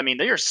weekend, but I mean,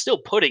 they are still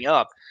putting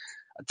up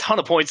a ton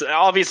of points.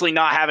 Obviously,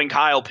 not having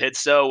Kyle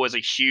Pitts though was a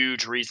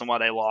huge reason why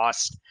they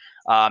lost,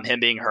 him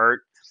being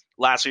hurt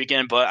last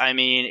weekend. But I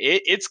mean,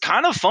 it's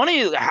kind of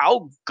funny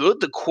how good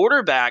the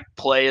quarterback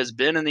play has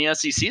been in the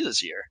SEC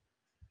this year.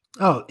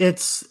 Oh,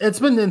 it's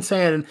been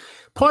insane. And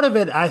part of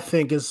it, I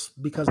think, is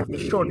because of the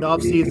shortened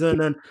off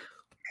season. And,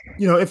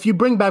 if you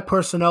bring back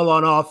personnel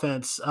on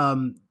offense,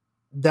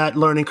 that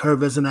learning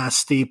curve isn't as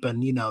steep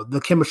and,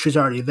 the chemistry's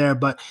already there.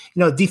 But,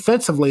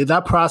 defensively,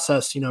 that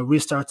process,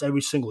 restarts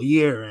every single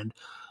year. And,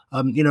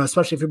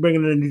 especially if you're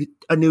bringing in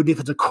a new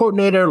defensive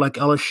coordinator like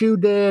LSU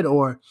did,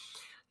 or,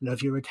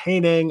 if you're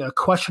retaining a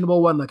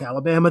questionable one like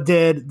Alabama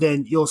did,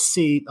 then you'll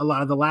see a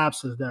lot of the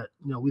lapses that,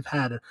 we've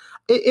had.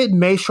 It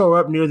may show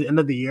up near the end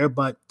of the year,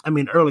 but I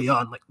mean, early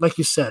on, like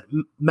you said,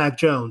 Mac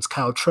Jones,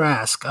 Kyle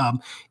Trask,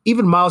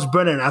 even Miles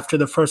Brennan after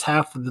the first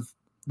half of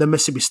the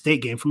Mississippi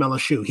State game from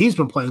LSU, he's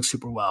been playing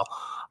super well.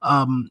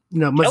 Missouri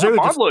Kellen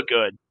Mond looked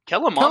good.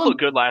 Kellen Mond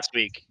looked good last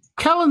week.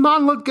 Kellen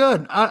Mond looked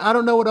good. I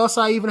don't know what else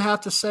I even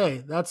have to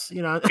say. That's,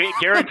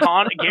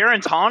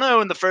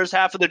 Garantano in the first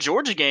half of the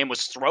Georgia game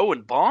was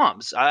throwing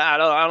bombs. I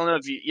don't know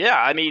if you – yeah,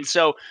 I mean,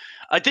 so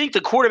I think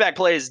the quarterback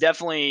play is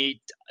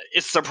definitely –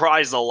 it's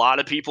surprised a lot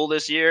of people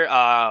this year.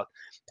 I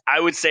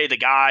would say the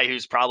guy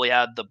who's probably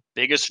had the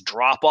biggest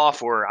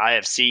drop-off where I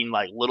have seen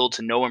like little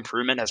to no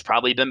improvement has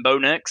probably been Bo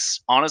Nix,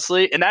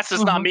 honestly. And that's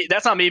just not me –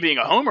 that's not me being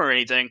a homer or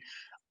anything.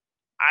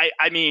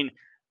 I mean,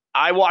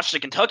 I watched the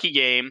Kentucky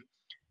game.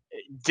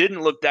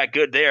 Didn't look that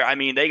good there. I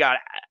mean, they got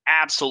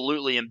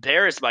absolutely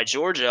embarrassed by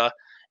Georgia,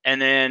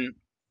 and then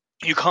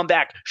you come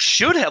back,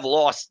 should have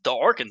lost to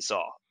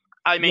Arkansas.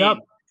 I mean,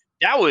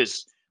 that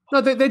was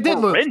they did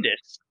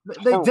horrendous.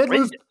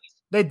 Lose.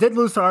 They did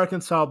lose to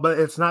Arkansas, but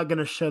it's not going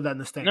to show that in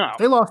the standings. No.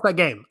 They lost that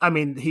game. I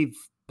mean, he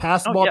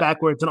passed the ball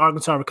backwards, and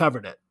Arkansas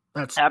recovered it.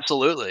 That's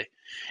absolutely.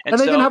 And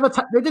they didn't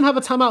have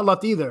a timeout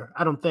left either.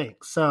 I don't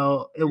think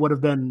so. It would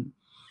have been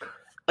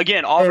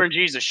again. Auburn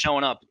Jesus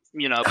showing up.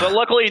 But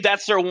luckily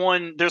that's their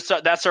one.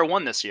 That's their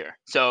one this year.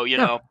 So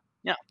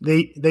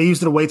they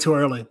used it way too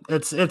early.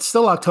 It's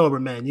still October,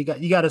 man. You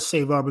got to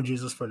save Auburn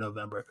Jesus for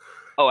November.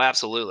 Oh,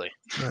 absolutely.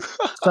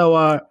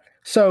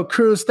 So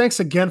Cruz,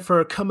 thanks again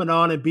for coming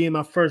on and being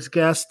my first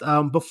guest.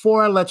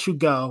 Before I let you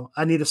go,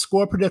 I need a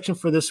score prediction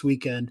for this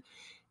weekend,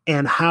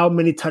 and how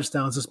many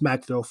touchdowns does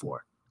Mac throw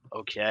for?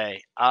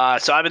 Okay.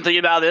 So I've been thinking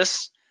about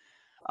this.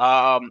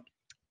 I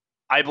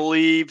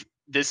believe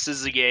this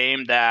is a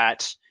game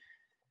that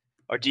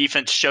our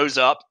defense shows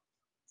up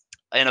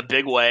in a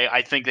big way.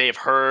 I think they've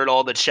heard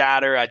all the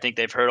chatter. I think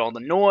they've heard all the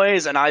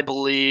noise. And I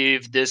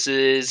believe this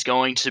is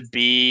going to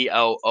be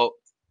a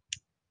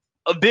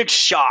big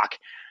shock.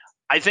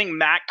 I think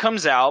Mac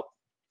comes out.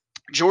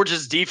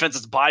 Georgia's defense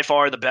is by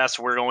far the best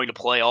we're going to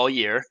play all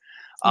year.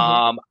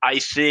 I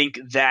think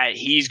that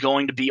he's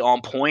going to be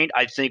on point.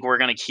 I think we're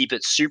going to keep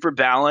it super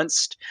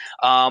balanced.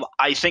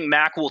 I think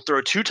Mac will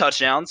throw 2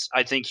 touchdowns.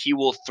 I think he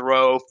will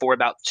throw for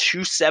about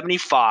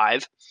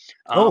 275.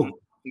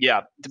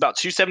 Yeah, about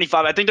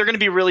 275. I think they're going to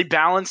be really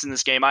balanced in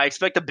this game. I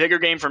expect a bigger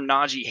game from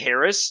Najee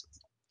Harris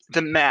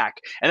than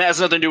Mac. And that has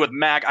nothing to do with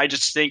Mac. I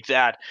just think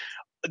that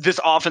this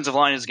offensive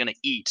line is going to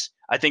eat.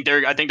 I think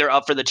they're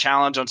up for the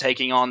challenge on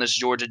taking on this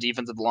Georgia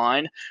defensive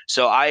line.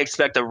 So I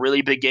expect a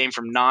really big game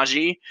from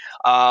Najee.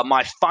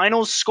 My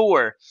final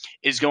score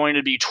is going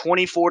to be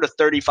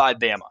 24-35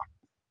 Bama.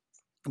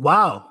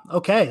 Wow.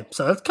 Okay.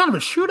 So that's kind of a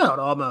shootout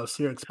almost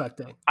you're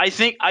expecting. I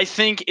think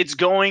it's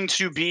going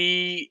to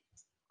be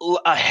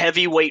a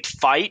heavyweight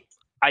fight.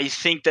 I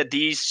think that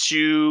these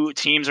two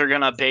teams are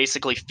going to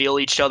basically feel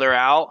each other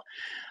out.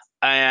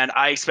 And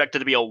I expect it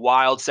to be a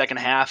wild second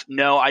half.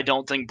 No, I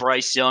don't think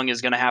Bryce Young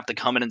is going to have to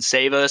come in and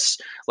save us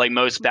like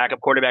most backup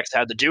quarterbacks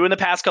had to do in the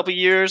past couple of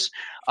years.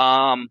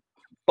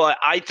 But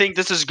I think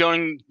this is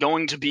going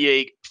to be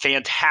a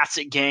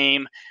fantastic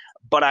game.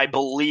 But I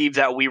believe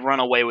that we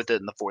run away with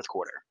it in the fourth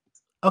quarter.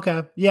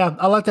 Okay. Yeah,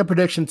 I like that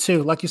prediction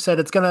too. Like you said,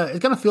 it's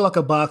gonna feel like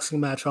a boxing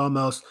match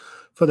almost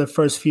for the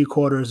first few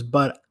quarters.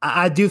 But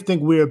I do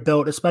think we're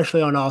built,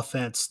 especially on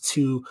offense,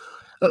 to –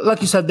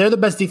 like you said, they're the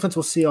best defense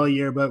we'll see all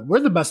year, but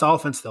we're the best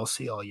offense they'll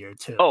see all year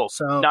too. Oh,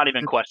 so not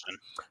even question.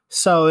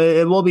 So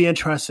it will be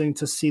interesting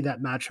to see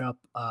that matchup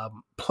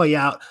play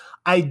out.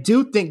 I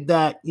do think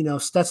that,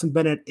 Stetson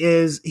Bennett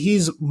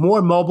he's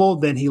more mobile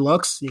than he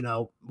looks,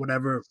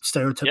 whatever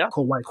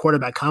stereotypical white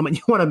quarterback comment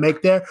you want to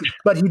make there,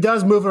 but he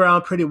does move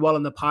around pretty well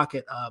in the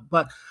pocket.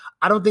 But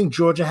I don't think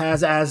Georgia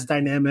has as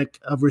dynamic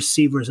of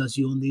receivers as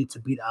you'll need to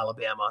beat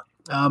Alabama.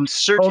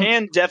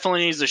 Surtain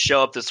definitely needs to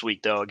show up this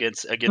week, though,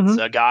 against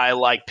a guy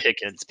like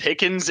Pickens.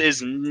 Pickens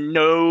is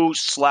no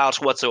slouch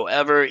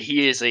whatsoever.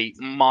 He is a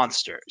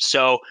monster.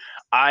 So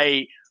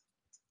I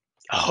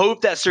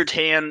hope that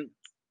Surtain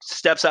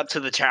steps up to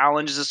the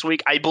challenge this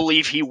week. I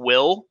believe he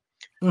will.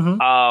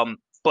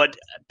 But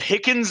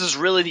Pickens is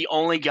really the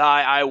only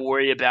guy I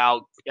worry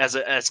about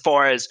as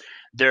far as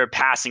their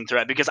passing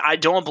threat, because I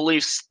don't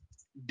believe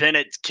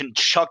Bennett can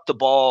chuck the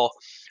ball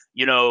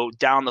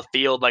down the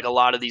field like a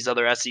lot of these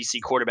other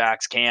SEC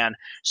quarterbacks can.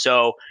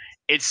 So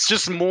it's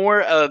just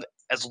more of,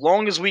 as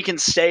long as we can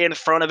stay in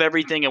front of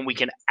everything and we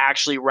can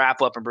actually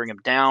wrap up and bring them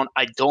down,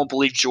 I don't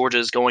believe Georgia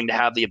is going to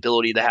have the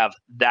ability to have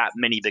that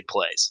many big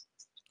plays.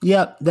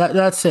 Yeah,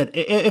 that's it.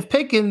 If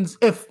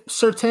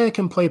Surtain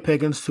can play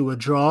Pickens to a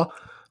draw,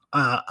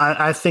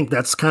 I think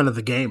that's kind of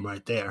the game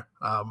right there.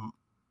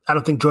 I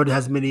don't think Georgia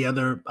has many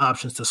other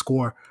options to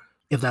score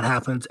if that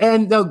happens.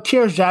 And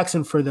Kearis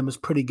Jackson for them is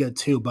pretty good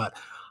too, but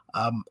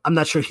I'm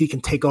not sure he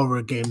can take over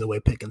a game the way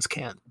Pickens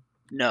can.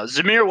 No,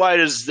 Zamir White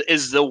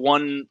is the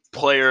one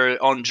player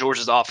on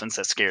Georgia's offense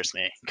that scares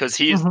me because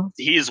he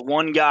is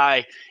one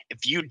guy.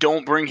 If you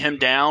don't bring him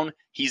down,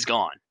 he's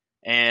gone.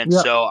 And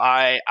so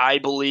I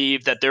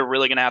believe that they're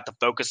really going to have to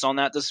focus on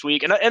that this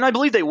week, and I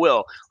believe they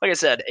will. Like I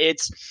said,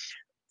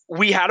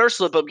 we had our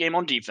slip up game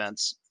on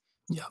defense.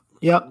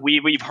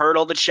 We've heard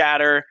all the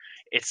chatter.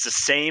 It's the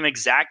same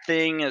exact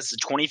thing as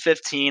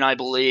 2015, I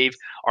believe.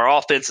 Our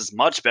offense is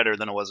much better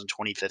than it was in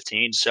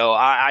 2015. So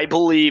I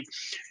believe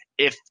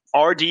if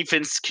our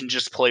defense can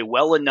just play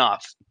well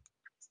enough,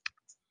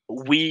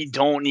 we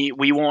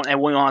won't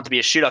have to be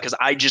a shootout because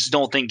I just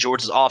don't think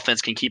Georgia's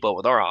offense can keep up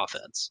with our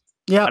offense.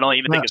 I don't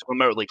even think it's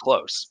remotely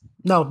close.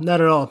 No,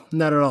 not at all.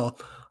 Not at all.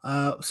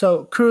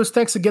 So, Cruz,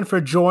 thanks again for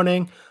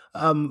joining.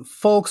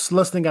 Folks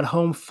listening at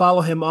home,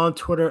 follow him on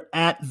Twitter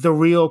at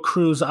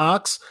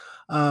 @TheRealCruzOx.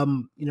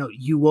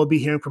 You will be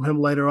hearing from him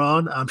later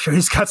on. I'm sure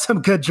he's got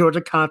some good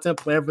Georgia content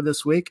planned for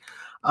this week.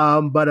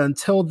 But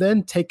until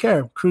then, take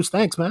care. Cruz,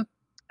 thanks, man.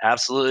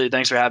 Absolutely.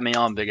 Thanks for having me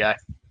on, big guy.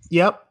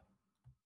 Yep.